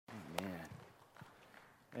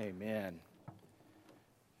Amen.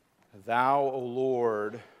 Thou, O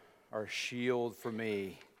Lord, are a shield for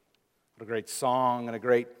me. What a great song and a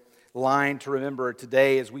great line to remember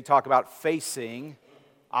today as we talk about facing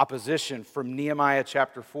opposition from Nehemiah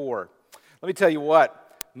chapter 4. Let me tell you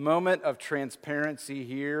what, moment of transparency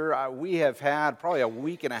here. We have had probably a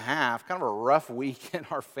week and a half, kind of a rough week in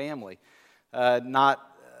our family. Not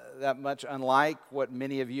that much unlike what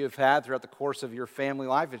many of you have had throughout the course of your family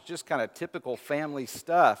life. It's just kind of typical family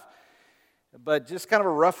stuff, but just kind of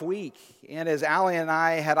a rough week. And as Allie and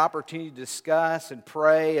I had opportunity to discuss and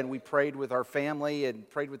pray, and we prayed with our family and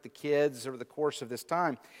prayed with the kids over the course of this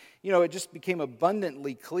time, it just became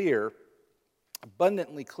abundantly clear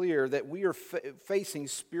that we are facing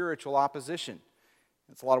spiritual opposition.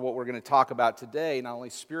 That's a lot of what we're going to talk about today, not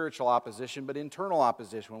only spiritual opposition, but internal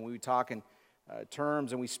opposition. When we talk in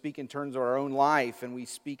terms, and we speak in terms of our own life, and we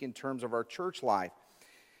speak in terms of our church life.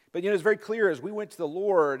 But it's very clear as we went to the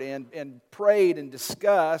Lord and prayed and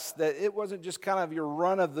discussed that it wasn't just kind of your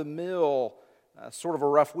run-of-the-mill sort of a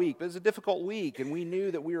rough week, but it was a difficult week, and we knew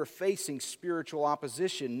that we were facing spiritual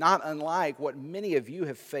opposition, not unlike what many of you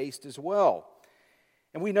have faced as well.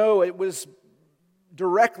 And we know it was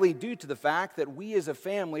directly due to the fact that we as a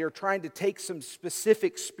family are trying to take some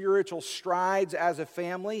specific spiritual strides as a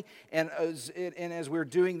family, and as we're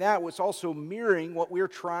doing that, it's also mirroring what we're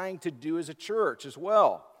trying to do as a church as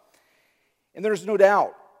well. And there's no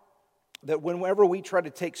doubt that whenever we try to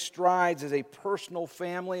take strides as a personal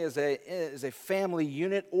family, as a family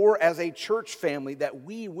unit, or as a church family, that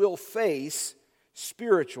we will face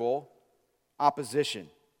spiritual opposition.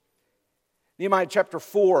 Nehemiah chapter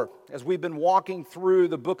 4, as we've been walking through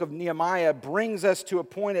the book of Nehemiah, brings us to a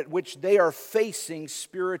point at which they are facing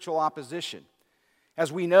spiritual opposition.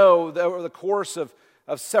 As we know, over the course of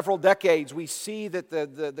several decades, we see that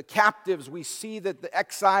the captives, we see that the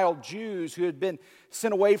exiled Jews who had been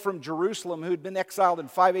sent away from Jerusalem, who had been exiled in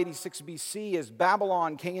 586 BC as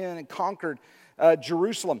Babylon came in and conquered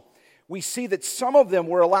Jerusalem, we see that some of them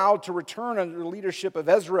were allowed to return under the leadership of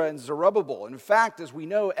Ezra and Zerubbabel. In fact, as we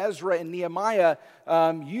know, Ezra and Nehemiah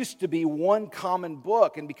used to be one common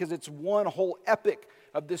book, and because it's one whole epic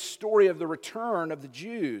of this story of the return of the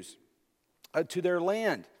Jews to their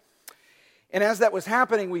land. And as that was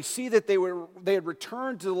happening, we see that they had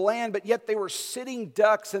returned to the land, but yet they were sitting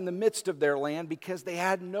ducks in the midst of their land because they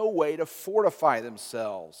had no way to fortify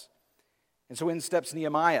themselves. And so in steps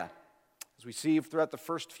Nehemiah. As we see throughout the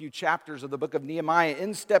first few chapters of the book of Nehemiah,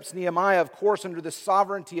 in steps Nehemiah, of course, under the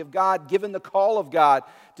sovereignty of God, given the call of God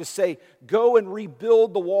to say, go and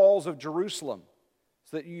rebuild the walls of Jerusalem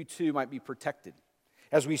so that you too might be protected.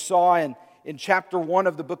 As we saw in chapter 1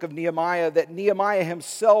 of the book of Nehemiah, that Nehemiah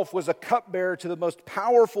himself was a cupbearer to the most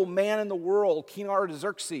powerful man in the world, King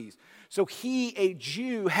Artaxerxes. So he, a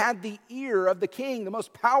Jew, had the ear of the king, the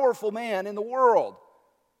most powerful man in the world.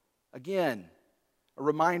 Again, a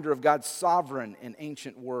reminder of God's sovereign and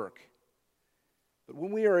ancient work. But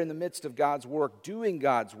when we are in the midst of God's work, doing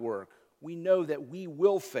God's work, we know that we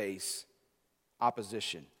will face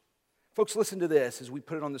opposition. Folks, listen to this as we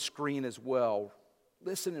put it on the screen as well.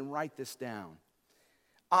 Listen and write this down.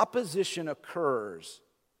 Opposition occurs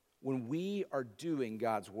when we are doing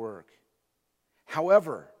God's work.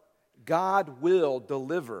 However, God will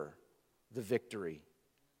deliver the victory.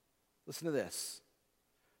 Listen to this.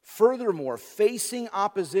 Furthermore, facing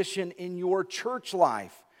opposition in your church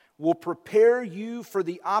life will prepare you for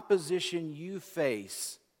the opposition you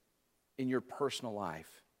face in your personal life.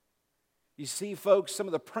 You see, folks, some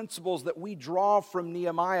of the principles that we draw from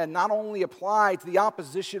Nehemiah not only apply to the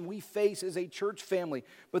opposition we face as a church family,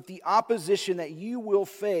 but the opposition that you will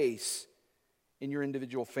face in your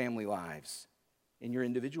individual family lives, in your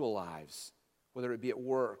individual lives, whether it be at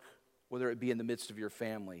work, whether it be in the midst of your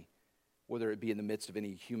family, whether it be in the midst of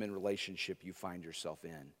any human relationship you find yourself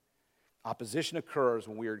in. Opposition occurs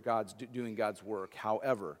when we are doing God's work.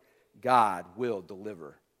 However, God will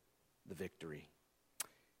deliver the victory.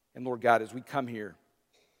 And Lord God, as we come here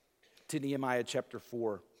to Nehemiah chapter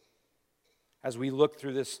 4, as we look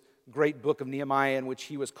through this great book of Nehemiah in which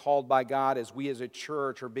he was called by God, as we as a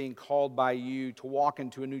church are being called by you to walk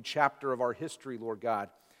into a new chapter of our history, Lord God,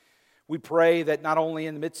 we pray that not only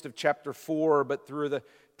in the midst of chapter 4, but through the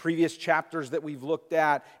previous chapters that we've looked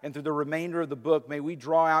at and through the remainder of the book, may we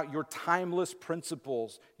draw out your timeless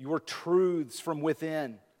principles, your truths from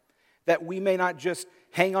within, that we may not just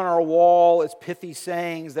hang on our wall as pithy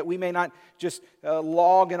sayings, that we may not just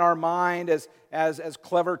log in our mind as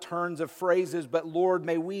clever turns of phrases, but Lord,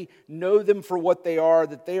 may we know them for what they are,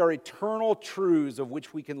 that they are eternal truths of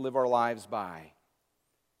which we can live our lives by.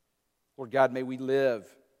 Lord God, may we live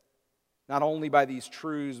not only by these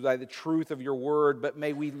truths, by the truth of your word, but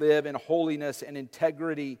may we live in holiness and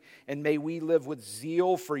integrity, and may we live with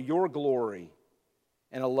zeal for your glory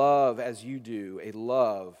and a love as you do, a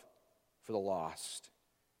love for the lost.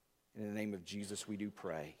 In the name of Jesus we do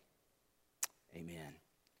pray. Amen.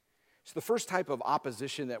 So the first type of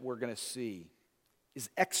opposition that we're going to see is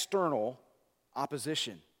external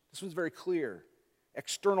opposition. This one's very clear.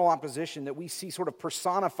 External opposition that we see sort of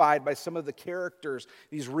personified by some of the characters,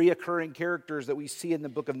 these reoccurring characters that we see in the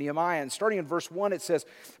book of Nehemiah. And starting in verse 1, it says,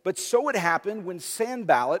 "But so it happened when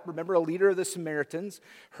Sanballat," remember a leader of the Samaritans,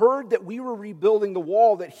 "heard that we were rebuilding the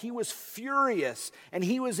wall, that he was furious and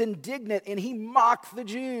he was indignant and he mocked the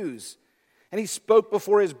Jews. And he spoke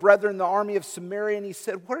before his brethren, the army of Samaria, and he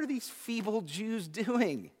said, 'What are these feeble Jews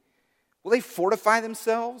doing? Will they fortify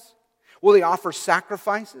themselves? Will they offer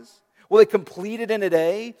sacrifices? Will they complete it in a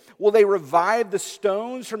day? Will they revive the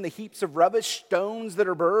stones from the heaps of rubbish, stones that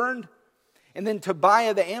are burned?' And then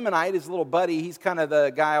Tobiah the Ammonite, his little buddy, he's kind of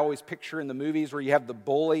the guy I always picture in the movies where you have the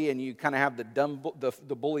bully and you kind of have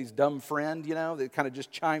the bully's dumb friend, that kind of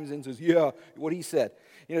just chimes in and says, yeah, what he said.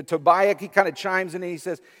 Tobiah, he kind of chimes in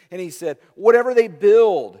and he said, 'Whatever they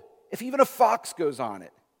build, if even a fox goes on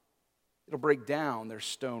it, it'll break down their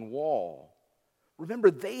stone wall.'"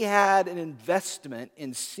 Remember, they had an investment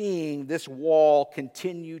in seeing this wall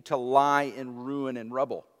continue to lie in ruin and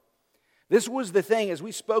rubble. This was the thing, as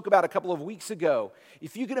we spoke about a couple of weeks ago.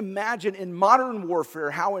 If you can imagine in modern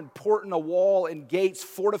warfare how important a wall and gates,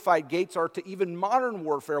 fortified gates, are to even modern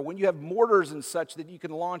warfare, when you have mortars and such that you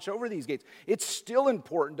can launch over these gates, it's still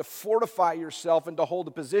important to fortify yourself and to hold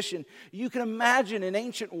a position. You can imagine in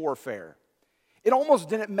ancient warfare. It almost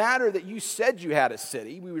didn't matter that you said you had a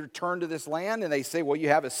city. We return to this land and they say, well, you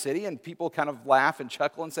have a city, and people kind of laugh and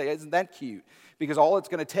chuckle and say, isn't that cute? Because all it's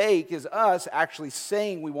going to take is us actually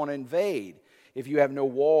saying we want to invade if you have no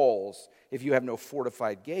walls, if you have no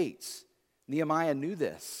fortified gates. Nehemiah knew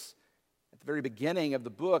this. At the very beginning of the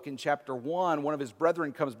book, in chapter 1, one of his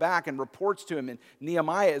brethren comes back and reports to him, and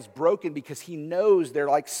Nehemiah is broken because he knows they're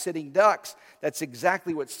like sitting ducks. That's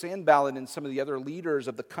exactly what Sanballat and some of the other leaders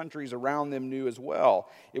of the countries around them knew as well.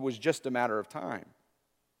 It was just a matter of time.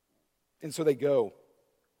 And so they go.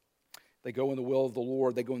 They go in the will of the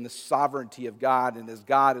Lord. They go in the sovereignty of God. And as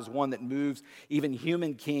God is one that moves even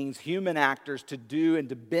human kings, human actors to do and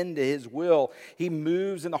to bend to his will, he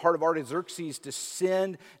moves in the heart of Artaxerxes to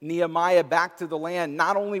send Nehemiah back to the land,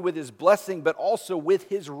 not only with his blessing, but also with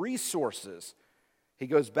his resources. He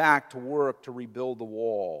goes back to work to rebuild the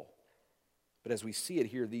wall. But as we see it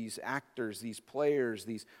here, these actors, these players,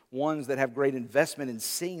 these ones that have great investment in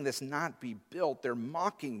seeing this not be built, they're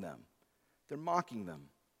mocking them. They're mocking them.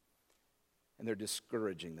 And they're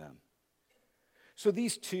discouraging them. So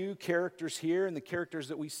these two characters here and the characters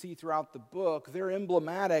that we see throughout the book, they're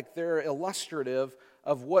emblematic, they're illustrative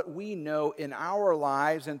of what we know in our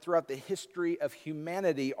lives and throughout the history of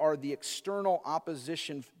humanity are the external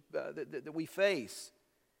opposition that we face.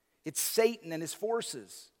 It's Satan and his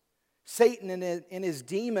forces. Satan and his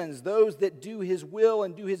demons, those that do his will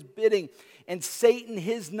and do his bidding. And Satan,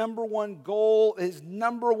 his number one goal, his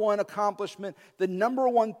number one accomplishment, the number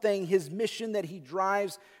one thing, his mission that he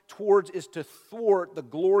drives towards is to thwart the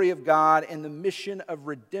glory of God and the mission of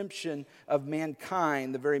redemption of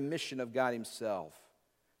mankind, the very mission of God himself.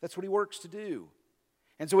 That's what he works to do.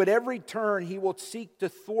 And so at every turn, he will seek to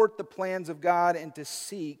thwart the plans of God and to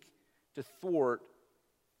seek to thwart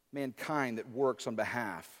mankind that works on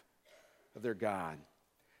behalf of their God.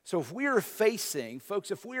 So if we are facing,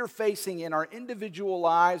 folks, if we are facing in our individual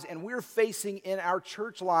lives and we're facing in our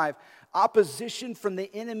church life opposition from the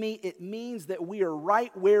enemy, it means that we are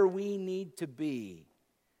right where we need to be.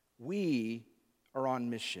 We are on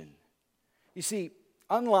mission. You see,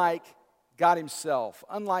 unlike God himself,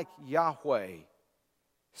 unlike Yahweh,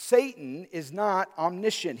 Satan is not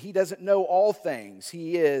omniscient. He doesn't know all things.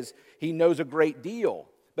 He knows a great deal,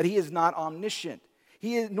 but he is not omniscient.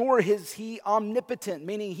 Nor is he omnipotent,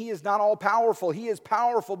 meaning he is not all-powerful. He is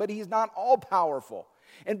powerful, but he's not all-powerful.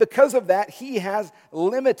 And because of that, he has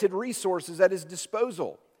limited resources at his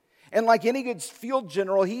disposal. And like any good field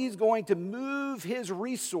general, he's going to move his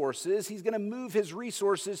resources. He's going to move his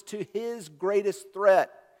resources to his greatest threat.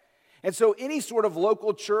 And so any sort of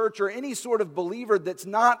local church or any sort of believer that's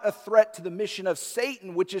not a threat to the mission of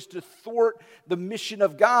Satan, which is to thwart the mission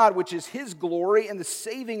of God, which is his glory and the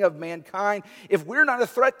saving of mankind, if we're not a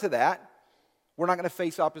threat to that, we're not going to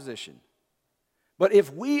face opposition. But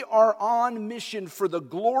if we are on mission for the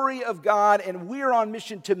glory of God and we're on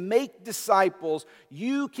mission to make disciples,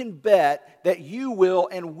 you can bet that you will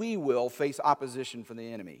and we will face opposition from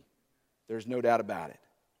the enemy. There's no doubt about it.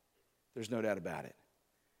 There's no doubt about it.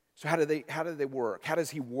 So how do they work? How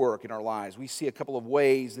does he work in our lives? We see a couple of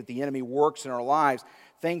ways that the enemy works in our lives,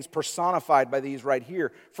 things personified by these right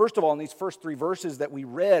here. First of all, in these first 3 verses that we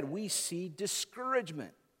read, we see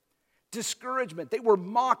discouragement. Discouragement. They were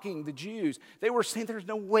mocking the Jews. They were saying there's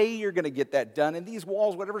no way you're going to get that done. And these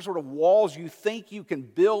walls, whatever sort of walls you think you can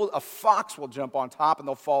build, a fox will jump on top and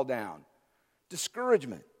they'll fall down.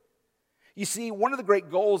 Discouragement. You see, one of the great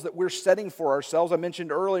goals that we're setting for ourselves, I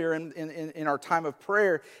mentioned earlier in our time of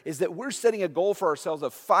prayer, is that we're setting a goal for ourselves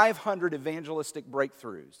of 500 evangelistic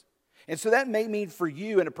breakthroughs. And so that may mean for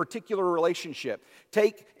you in a particular relationship,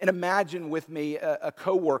 take and imagine with me a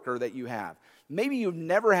coworker that you have. Maybe you've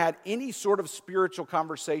never had any sort of spiritual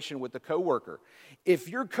conversation with a coworker. If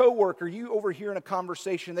your coworker, you overhear in a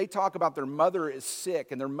conversation, they talk about their mother is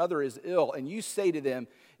sick and their mother is ill, and you say to them,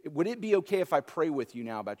 would it be okay if I pray with you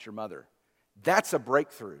now about your mother? That's a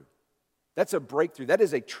breakthrough. That's a breakthrough. That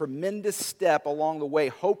is a tremendous step along the way,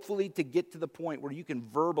 hopefully to get to the point where you can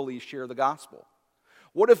verbally share the gospel.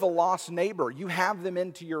 What if a lost neighbor, you have them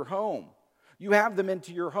into your home? You have them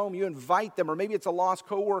into your home, you invite them, or maybe it's a lost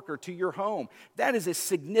coworker to your home. That is a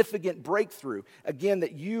significant breakthrough. Again,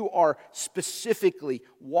 that you are specifically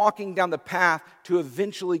walking down the path to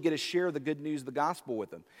eventually get to share the good news of the gospel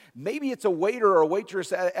with them. Maybe it's a waiter or a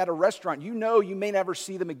waitress at a restaurant. You know you may never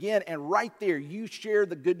see them again, and right there you share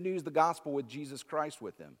the good news of the gospel with Jesus Christ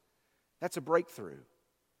with them. That's a breakthrough.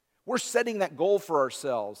 We're setting that goal for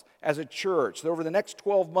ourselves as a church. That over the next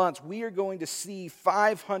 12 months, we are going to see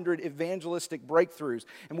 500 evangelistic breakthroughs.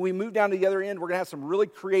 And when we move down to the other end, we're going to have some really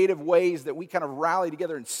creative ways that we kind of rally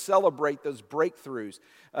together and celebrate those breakthroughs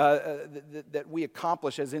that we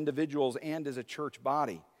accomplish as individuals and as a church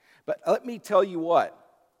body. But let me tell you what,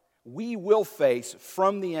 we will face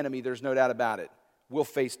from the enemy, there's no doubt about it, we'll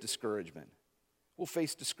face discouragement. We'll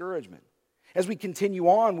face discouragement. As we continue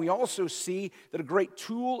on, we also see that a great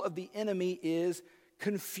tool of the enemy is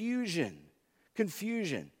confusion.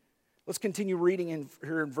 Confusion. Let's continue reading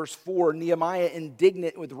here in verse 4. Nehemiah,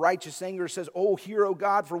 indignant with righteous anger, says, "O hear, O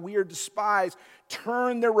God, for we are despised.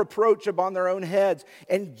 Turn their reproach upon their own heads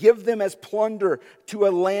and give them as plunder to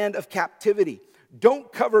a land of captivity.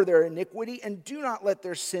 Don't cover their iniquity and do not let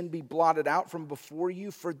their sin be blotted out from before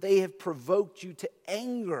you, for they have provoked you to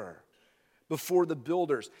anger before the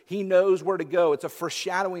builders." He knows where to go. It's a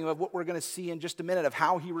foreshadowing of what we're going to see in just a minute of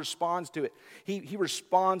how he responds to it. He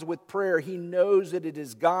responds with prayer. He knows that it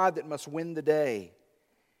is God that must win the day.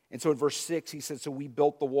 And so in verse 6, he says, "So we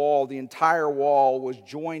built the wall. The entire wall was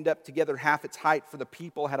joined up together half its height, for the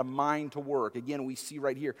people had a mind to work." Again, we see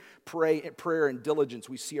right here prayer and diligence.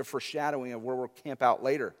 We see a foreshadowing of where we'll camp out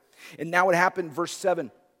later. And now it happened, verse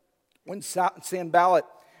 7, when Sanballat,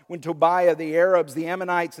 when Tobiah, the Arabs, the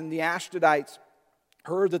Ammonites, and the Ashdodites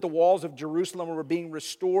heard that the walls of Jerusalem were being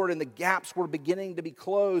restored and the gaps were beginning to be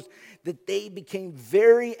closed, that they became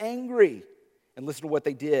very angry. And listen to what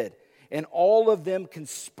they did. And all of them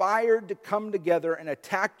conspired to come together and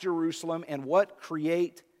attack Jerusalem and what?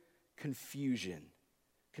 Create confusion.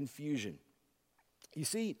 Confusion. You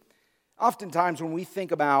see, oftentimes when we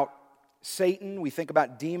think about Satan, we think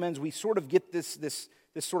about demons, we sort of get this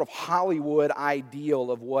sort of Hollywood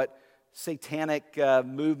ideal of what satanic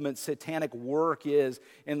movement, satanic work is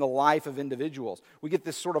in the life of individuals. We get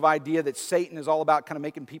this sort of idea that Satan is all about kind of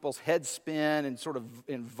making people's heads spin and sort of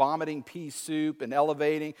in vomiting pea soup and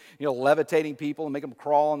elevating, levitating people and make them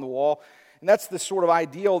crawl on the wall. And that's the sort of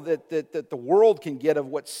ideal that the world can get of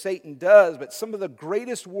what Satan does. But some of the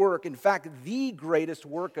greatest work, in fact, the greatest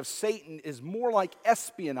work of Satan is more like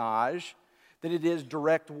espionage than it is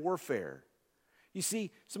direct warfare. You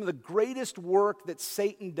see, some of the greatest work that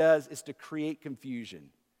Satan does is to create confusion.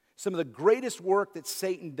 Some of the greatest work that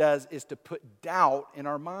Satan does is to put doubt in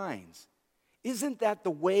our minds. Isn't that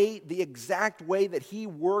the exact way that he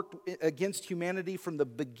worked against humanity from the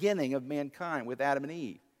beginning of mankind with Adam and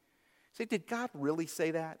Eve? Say, did God really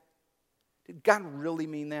say that? Did God really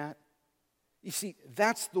mean that? You see,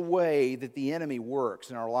 that's the way that the enemy works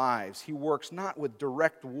in our lives. He works not with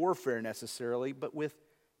direct warfare necessarily, but with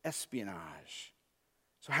espionage.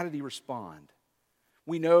 So how did he respond?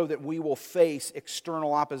 We know that we will face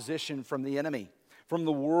external opposition from the enemy, from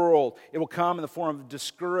the world. It will come in the form of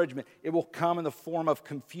discouragement. It will come in the form of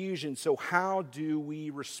confusion. So how do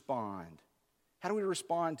we respond? How do we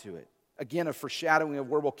respond to it? Again, a foreshadowing of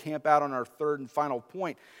where we'll camp out on our third and final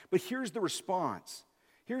point. But here's the response.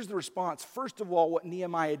 Here's the response. First of all, what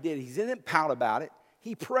Nehemiah did, he didn't pout about it.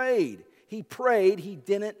 He prayed. He prayed. He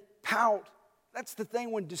didn't pout. That's the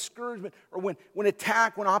thing when discouragement or when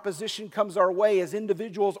attack, when opposition comes our way as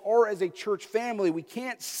individuals or as a church family, we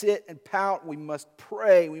can't sit and pout. We must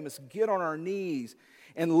pray. We must get on our knees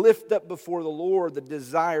and lift up before the Lord the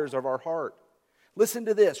desires of our heart. Listen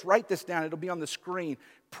to this. Write this down. It'll be on the screen.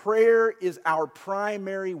 Prayer is our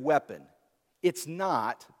primary weapon. It's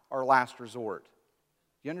not our last resort.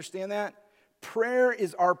 You understand that? Prayer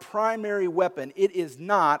is our primary weapon. It is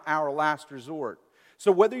not our last resort.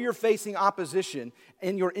 So whether you're facing opposition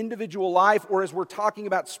in your individual life or as we're talking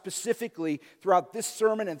about specifically throughout this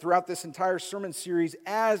sermon and throughout this entire sermon series,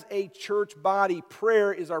 as a church body,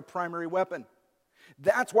 prayer is our primary weapon.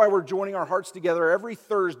 That's why we're joining our hearts together every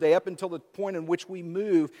Thursday up until the point in which we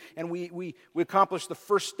move and we accomplish the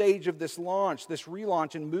first stage of this launch, this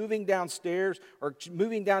relaunch, and moving downstairs or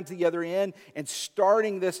moving down to the other end and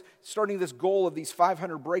starting this goal of these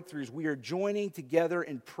 500 breakthroughs. We are joining together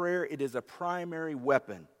in prayer. It is a primary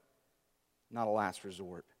weapon, not a last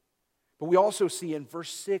resort. But we also see in verse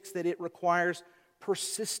 6 that it requires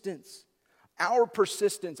persistence. Our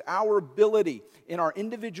persistence, our ability in our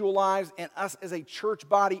individual lives and us as a church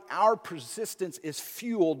body, our persistence is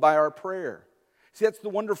fueled by our prayer. See, that's the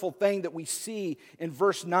wonderful thing that we see in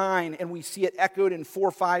verse 9, and we see it echoed in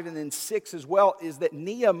 4, 5, and then 6 as well, is that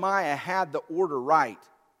Nehemiah had the order right.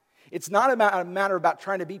 It's not a matter about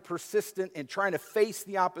trying to be persistent and trying to face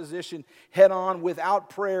the opposition head on without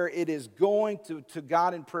prayer. It is going to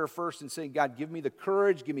God in prayer first and saying, God, give me the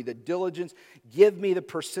courage, give me the diligence, give me the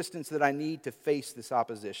persistence that I need to face this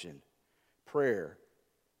opposition. Prayer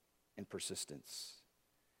and persistence.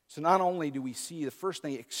 So not only do we see the first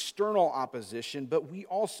thing, external opposition, but we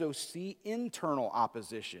also see internal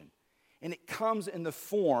opposition. And it comes in the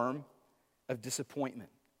form of disappointment.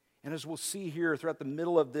 And as we'll see here throughout the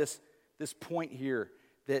middle of this point here,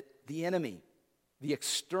 that the enemy, the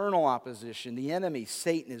external opposition, the enemy,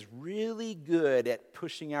 Satan, is really good at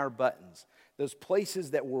pushing our buttons. Those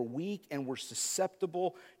places that we're weak and we're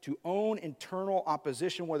susceptible to own internal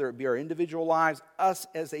opposition, whether it be our individual lives, us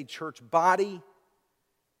as a church body,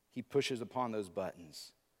 he pushes upon those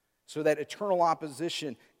buttons. So that eternal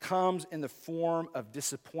opposition comes in the form of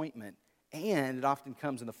disappointment. And it often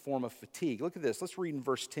comes in the form of fatigue. Look at this. Let's read in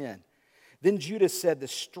verse 10. Then Judah said, the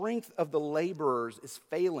strength of the laborers is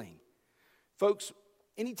failing. Folks,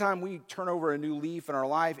 anytime we turn over a new leaf in our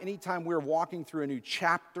life, anytime we're walking through a new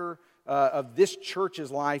chapter of this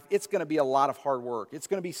church's life, it's going to be a lot of hard work. It's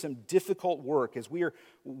going to be some difficult work as we are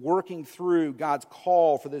working through God's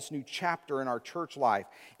call for this new chapter in our church life.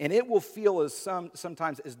 And it will feel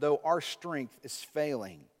sometimes as though our strength is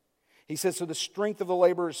failing. He says, so the strength of the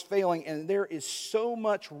labor is failing, and there is so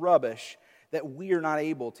much rubbish that we are not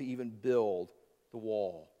able to even build the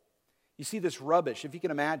wall. You see this rubbish, if you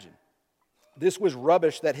can imagine. This was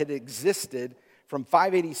rubbish that had existed from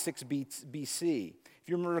 586 BC. If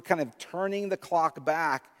you remember kind of turning the clock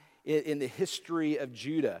back in the history of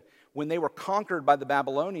Judah, when they were conquered by the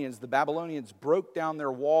Babylonians broke down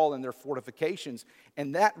their wall and their fortifications,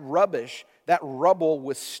 and that rubbish, that rubble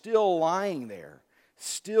was still lying there.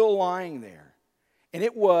 And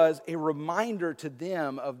it was a reminder to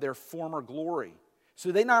them of their former glory.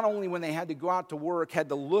 So they not only, when they had to go out to work, had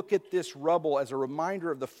to look at this rubble as a reminder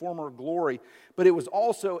of the former glory, but it was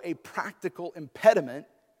also a practical impediment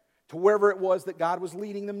to wherever it was that God was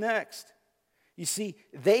leading them next. You see,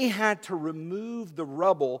 they had to remove the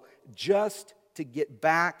rubble just to get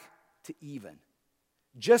back to even.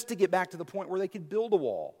 Just to get back to the point where they could build a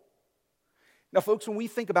wall. Now, folks, when we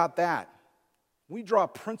think about that, we draw a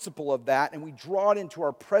principle of that and we draw it into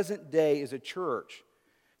our present day as a church.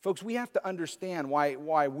 Folks, we have to understand why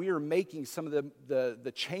we are making some of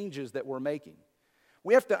the changes that we're making.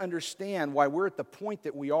 We have to understand why we're at the point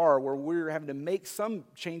that we are where we're having to make some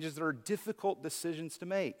changes that are difficult decisions to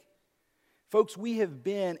make. Folks, we have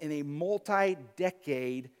been in a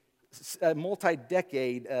multi-decade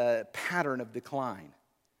pattern of decline.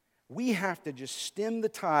 We have to just stem the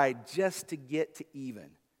tide just to get to even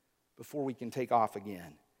before we can take off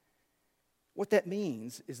again. What that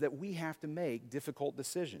means is that we have to make difficult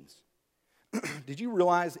decisions. Did you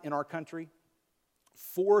realize in our country,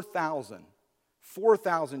 4,000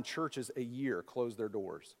 churches a year close their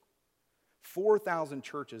doors? 4,000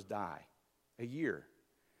 churches die a year.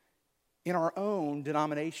 In our own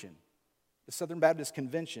denomination, the Southern Baptist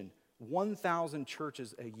Convention, 1,000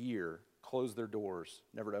 churches a year close their doors,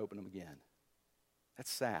 never to open them again.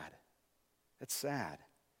 That's sad. That's sad.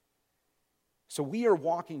 So we are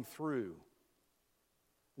walking through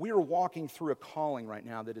a calling right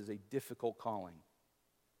now that is a difficult calling.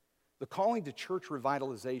 The calling to church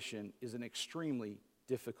revitalization is an extremely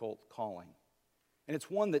difficult calling. And it's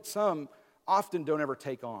one that some often don't ever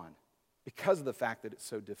take on because of the fact that it's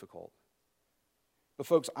so difficult. But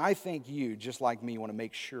folks, I think you, just like me, want to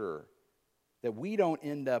make sure that we don't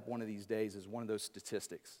end up one of these days as one of those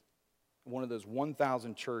statistics. one of those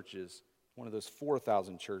 1,000 churches, one of those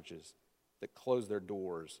 4,000 churches that closed their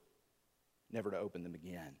doors, never to open them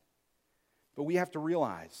again. But we have to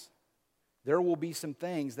realize there will be some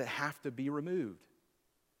things that have to be removed.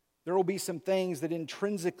 There will be some things that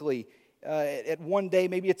intrinsically, at one day,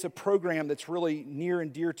 maybe it's a program that's really near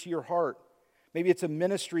and dear to your heart. Maybe it's a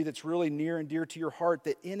ministry that's really near and dear to your heart,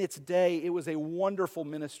 that in its day, it was a wonderful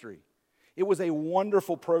ministry. It was a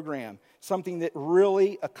wonderful program, something that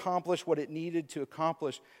really accomplished what it needed to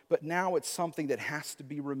accomplish, but now it's something that has to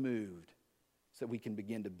be removed so that we can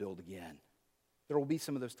begin to build again. There will be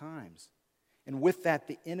some of those times. And with that,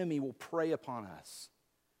 the enemy will prey upon us,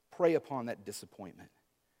 prey upon that disappointment.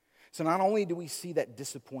 So not only do we see that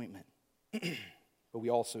disappointment, but we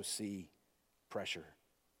also see pressure.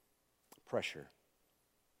 Pressure.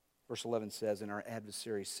 Verse 11 says, "And our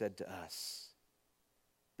adversary said to us,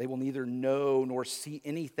 they will neither know nor see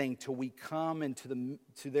anything till we come into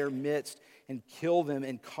their midst and kill them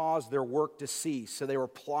and cause their work to cease." So they were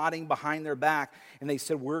plotting behind their back, and they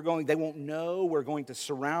said, they won't know, we're going to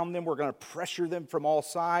surround them, we're going to pressure them from all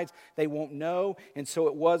sides, they won't know. And so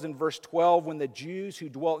it was in verse 12, when the Jews who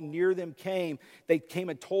dwelt near them came, they came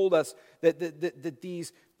and told us that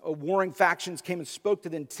these warring factions came and spoke to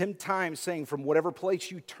them 10 times, saying, "From whatever place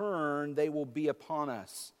you turn, they will be upon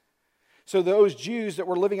us." So those Jews that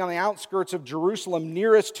were living on the outskirts of Jerusalem,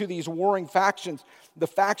 nearest to these warring factions, the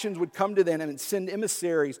factions would come to them and send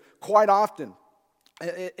emissaries quite often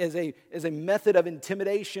as a method of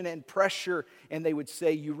intimidation and pressure. And they would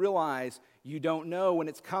say, "You realize you don't know when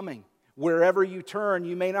it's coming. Wherever you turn,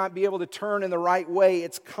 you may not be able to turn in the right way.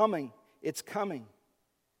 It's coming. It's coming."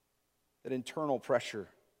 That internal pressure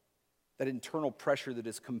that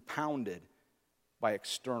is compounded by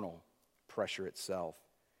external pressure itself.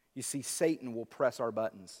 You see, Satan will press our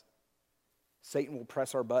buttons. Satan will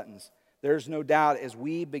press our buttons. There's no doubt as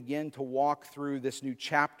we begin to walk through this new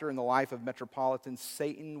chapter in the life of Metropolitan,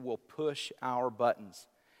 Satan will push our buttons.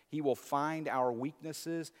 He will find our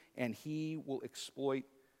weaknesses and he will exploit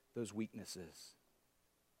those weaknesses.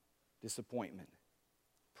 Disappointment,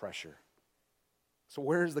 pressure. So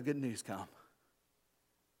where does the good news come?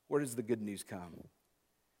 Where does the good news come?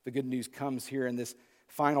 The good news comes here in this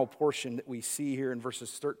final portion that we see here in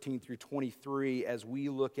verses 13 through 23 as we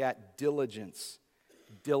look at diligence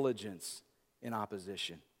in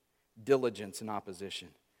opposition. Diligence in opposition.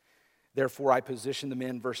 "Therefore I positioned the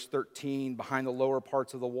men," verse 13, "behind the lower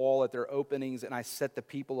parts of the wall at their openings, and I set the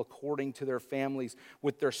people according to their families,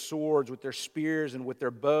 with their swords, with their spears, and with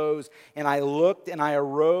their bows. And I looked, and I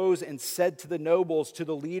arose and said to the nobles, to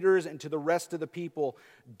the leaders, and to the rest of the people,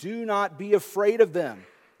 'Do not be afraid of them.'"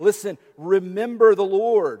 Listen, remember the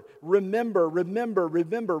Lord. Remember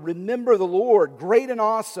the Lord, great and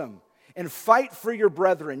awesome. "And fight for your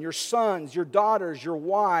brethren, your sons, your daughters, your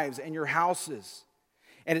wives, and your houses."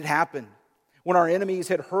 And it happened, when our enemies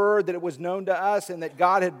had heard that it was known to us and that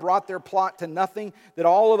God had brought their plot to nothing, that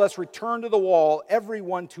all of us returned to the wall,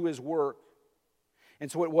 everyone to his work.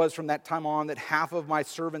 And so it was from that time on that half of my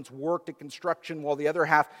servants worked at construction, while the other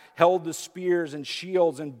half held the spears and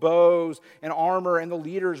shields and bows and armor, and the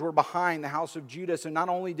leaders were behind the house of Judah. So not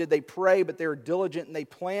only did they pray, but they were diligent and they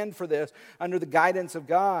planned for this under the guidance of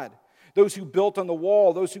God. Those who built on the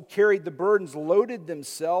wall, those who carried the burdens, loaded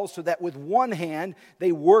themselves so that with one hand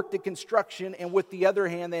they worked at construction and with the other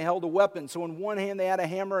hand they held a weapon. So in one hand they had a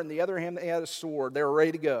hammer and the other hand they had a sword. They were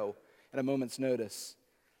ready to go at a moment's notice.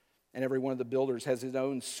 And every one of the builders has his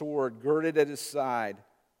own sword girded at his side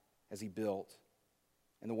as he built.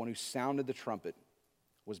 And the one who sounded the trumpet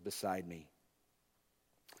was beside me.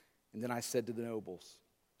 And then I said to the nobles,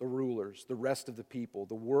 the rulers, the rest of the people,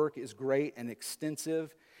 "The work is great and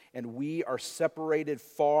extensive, and we are separated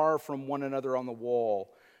far from one another on the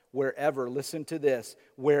wall. Wherever," listen to this,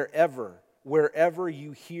 wherever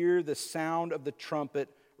you hear the sound of the trumpet,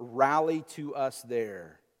 rally to us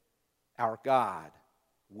there. Our God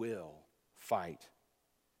will fight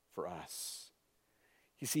for us."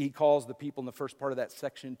 You see, he calls the people in the first part of that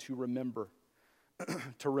section to remember.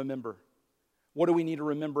 To remember. What do we need to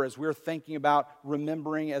remember as we're thinking about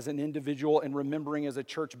remembering as an individual and remembering as a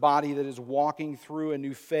church body that is walking through a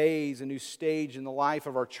new phase, a new stage in the life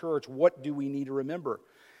of our church? What do we need to remember?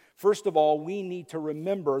 First of all, we need to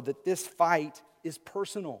remember that this fight is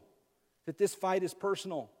personal. That this fight is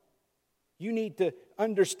personal. You need to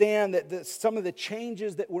understand that some of the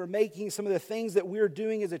changes that we're making, some of the things that we're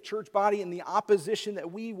doing as a church body and the opposition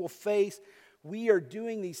that we will face, we are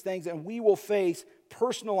doing these things and we will face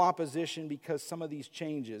personal opposition because some of these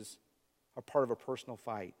changes are part of a personal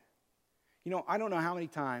fight. You know, I don't know how many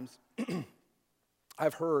times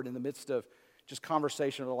I've heard in the midst of just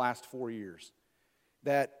conversation over the last 4 years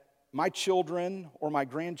that my children or my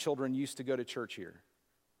grandchildren used to go to church here,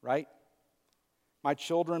 right? My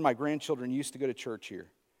children, my grandchildren used to go to church here.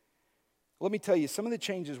 Let me tell you, some of the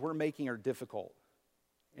changes we're making are difficult.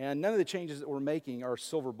 And none of the changes that we're making are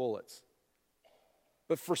silver bullets.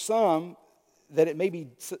 But for some, that it may be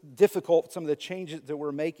difficult, some of the changes that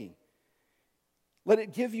we're making. Let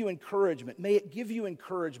it give you encouragement. May it give you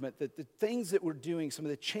encouragement that the things that we're doing, some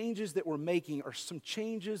of the changes that we're making are some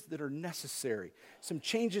changes that are necessary. Some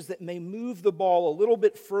changes that may move the ball a little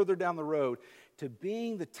bit further down the road to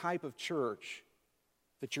being the type of church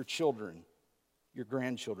that your children, your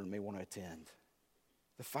grandchildren may want to attend.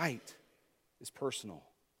 The fight is personal.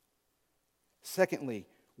 Secondly,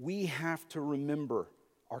 we have to remember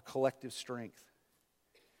our collective strength.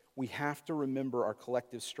 We have to remember our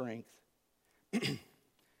collective strength. One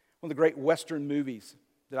of the great Western movies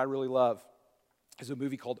that I really love is a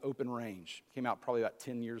movie called Open Range. It came out probably about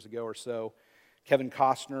 10 years ago or so. Kevin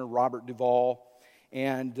Costner, Robert Duvall,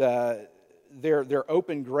 and they're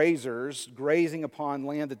open grazers grazing upon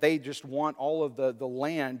land that they just want all of the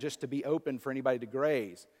land just to be open for anybody to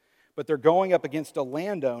graze. But they're going up against a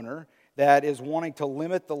landowner that is wanting to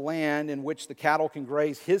limit the land in which the cattle can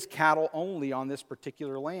graze, his cattle only on this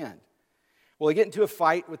particular land. Well, they get into a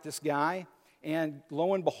fight with this guy, and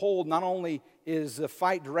lo and behold, not only is the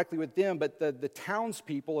fight directly with them, but the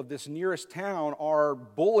townspeople of this nearest town are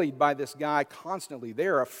bullied by this guy constantly.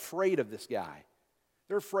 They're afraid of this guy.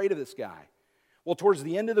 They're afraid of this guy. Well, towards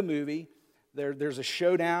the end of the movie, there's a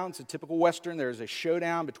showdown. It's a typical Western. There's a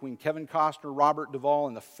showdown between Kevin Costner, Robert Duvall,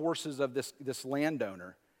 and the forces of this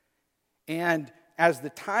landowner. And as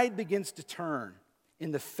the tide begins to turn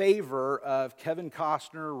in the favor of Kevin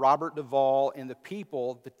Costner, Robert Duvall, and the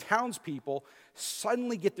people, the townspeople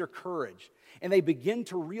suddenly get their courage, and they begin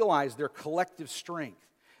to realize their collective strength.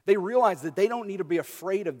 They realize that they don't need to be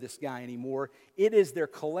afraid of this guy anymore. It is their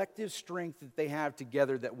collective strength that they have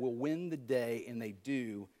together that will win the day, and they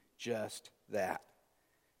do just that.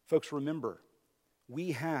 Folks, remember,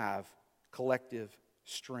 we have collective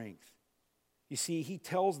strength. You see,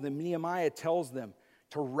 Nehemiah tells them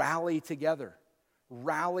to rally together.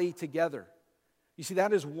 Rally together. You see,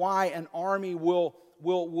 that is why an army will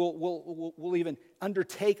even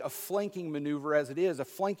undertake a flanking maneuver as it is. A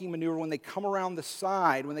flanking maneuver when they come around the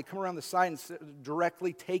side, and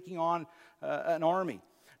directly taking on an army.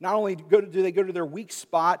 Not only do they go to their weak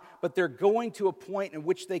spot, but they're going to a point in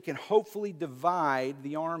which they can hopefully divide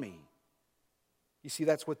the army. You see,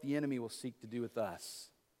 that's what the enemy will seek to do with us.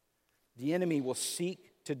 The enemy will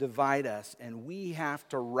seek to divide us, and we have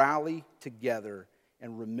to rally together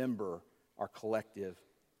and remember our collective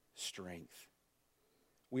strength.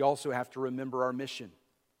 We also have to remember our mission.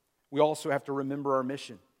 You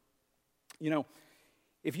know,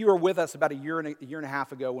 if you were with us about a year and a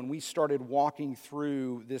half ago when we started walking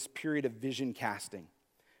through this period of vision casting,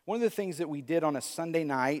 one of the things that we did on a Sunday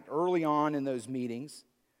night early on in those meetings,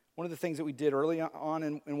 is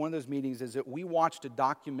that we watched a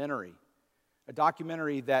documentary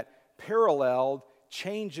that paralleled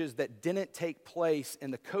changes that didn't take place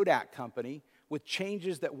in the Kodak company with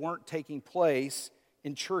changes that weren't taking place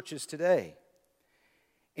in churches today.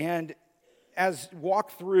 And as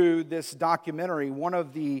walked through this documentary, one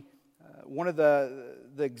of the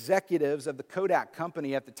executives of the Kodak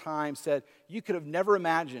company at the time said, you could have never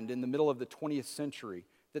imagined in the middle of the 20th century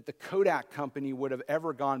that the Kodak company would have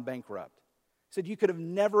ever gone bankrupt. He said, you could have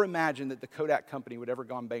never imagined that the Kodak company would ever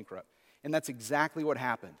gone bankrupt. And that's exactly what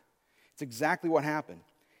happened. It's exactly what happened.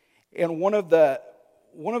 And one of the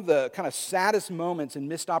kind of saddest moments and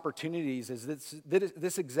missed opportunities is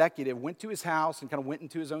this executive went to his house and kind of went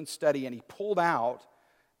into his own study, and he pulled out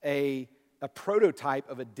a prototype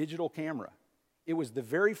of a digital camera. It was the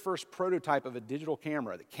very first prototype of a digital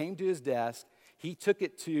camera that came to his desk. He took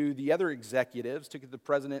it to the other executives, took it to the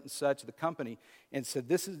president and such of the company, and said,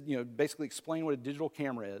 this is, basically explain what a digital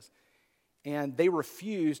camera is. And they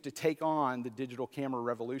refused to take on the digital camera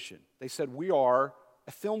revolution. They said, we are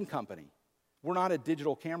a film company. We're not a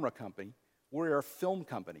digital camera company. We're a film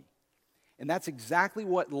company. And that's exactly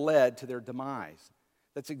what led to their demise.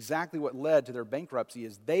 That's exactly what led to their bankruptcy,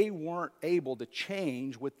 is they weren't able to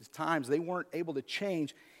change with the times. They weren't able to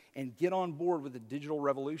change and get on board with the digital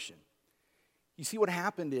revolution. You see, what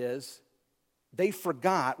happened is they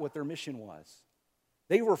forgot what their mission was.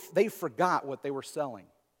 They forgot what they were selling.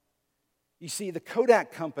 You see, the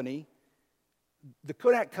Kodak company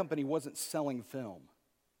wasn't selling film.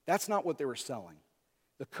 That's not what they were selling.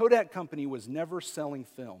 The Kodak company was never selling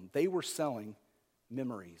film. They were selling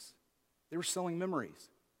memories. They were selling memories.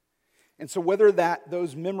 And so whether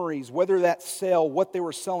those memories, whether that sale, what they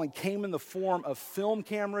were selling came in the form of film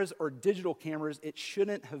cameras or digital cameras, it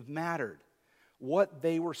shouldn't have mattered. What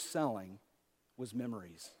they were selling was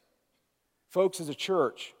memories. Folks, as a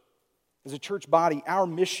church body, our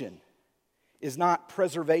mission is not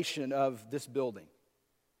preservation of this building.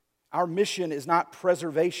 Our mission is not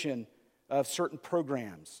preservation of certain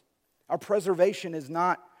programs. Our mission is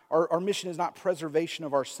not preservation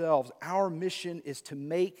of ourselves. Our mission is to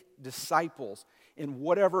make disciples in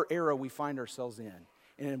whatever era we find ourselves in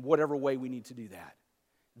and in whatever way we need to do that.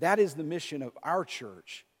 That is the mission of our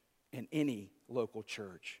church and any local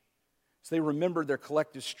church. So they remembered their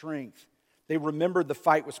collective strength. They remembered the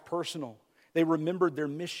fight was personal. They remembered their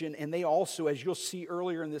mission, and they also, as you'll see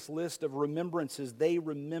earlier in this list of remembrances, they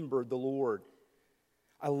remembered the Lord.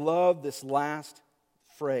 I love this last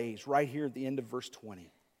phrase right here at the end of verse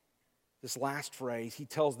 20. This last phrase, he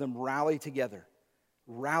tells them, rally together,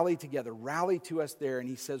 rally to us there. And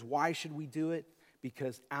he says, why should we do it?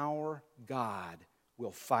 Because our God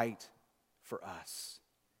will fight for us.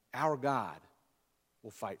 Our God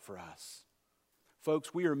will fight for us.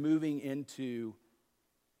 Folks, we are moving into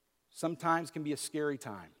sometimes can be a scary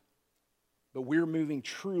time, but we're moving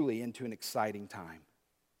truly into an exciting time.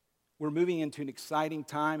 We're moving into an exciting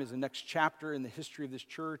time as the next chapter in the history of this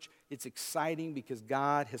church. It's exciting because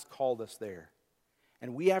God has called us there.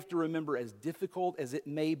 And we have to remember, as difficult as it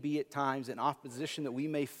may be at times, in opposition that we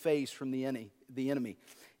may face from the enemy,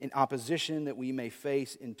 in opposition that we may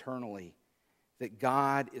face internally, that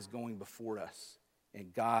God is going before us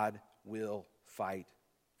and God will fight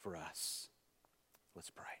for us. Let's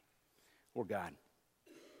pray. Lord God,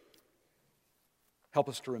 help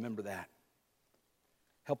us to remember that.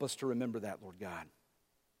 Help us to remember that, Lord God.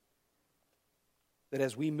 That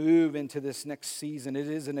as we move into this next season, it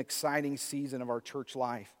is an exciting season of our church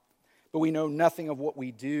life. But we know nothing of what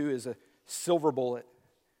we do is a silver bullet.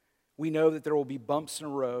 We know that there will be bumps in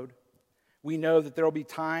the road. We know that there will be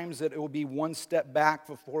times that it will be one step back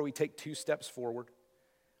before we take 2 steps forward.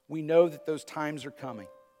 We know that those times are coming.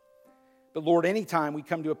 But Lord, anytime we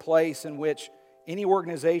come to a place in which any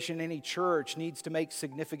organization, any church needs to make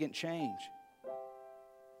significant change,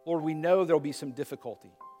 Lord, we know there will be some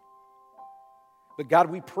difficulty. But God,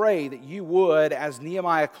 we pray that you would, as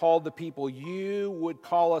Nehemiah called the people, you would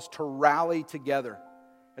call us to rally together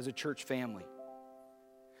as a church family.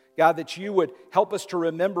 God, that you would help us to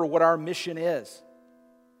remember what our mission is.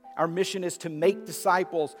 Our mission is to make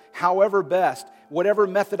disciples however best, whatever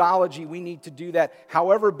methodology we need to do that,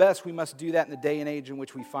 however best we must do that in the day and age in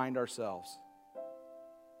which we find ourselves.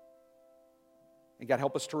 And God,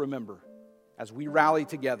 help us to remember, as we rally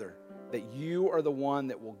together, that you are the one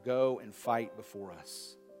that will go and fight before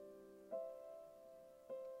us.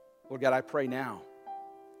 Lord God, I pray now,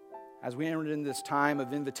 as we enter into this time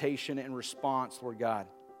of invitation and response, Lord God,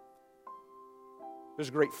 there's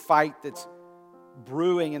a great fight that's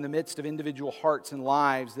brewing in the midst of individual hearts and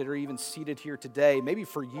lives that are even seated here today. Maybe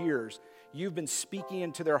for years, you've been speaking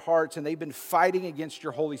into their hearts and they've been fighting against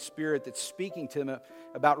your Holy Spirit that's speaking to them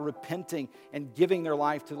about repenting and giving their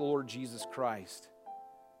life to the Lord Jesus Christ.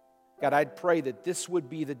 God, I'd pray that this would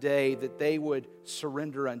be the day that they would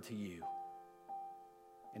surrender unto you.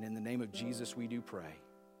 And in the name of Jesus, we do pray.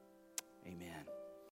 Amen.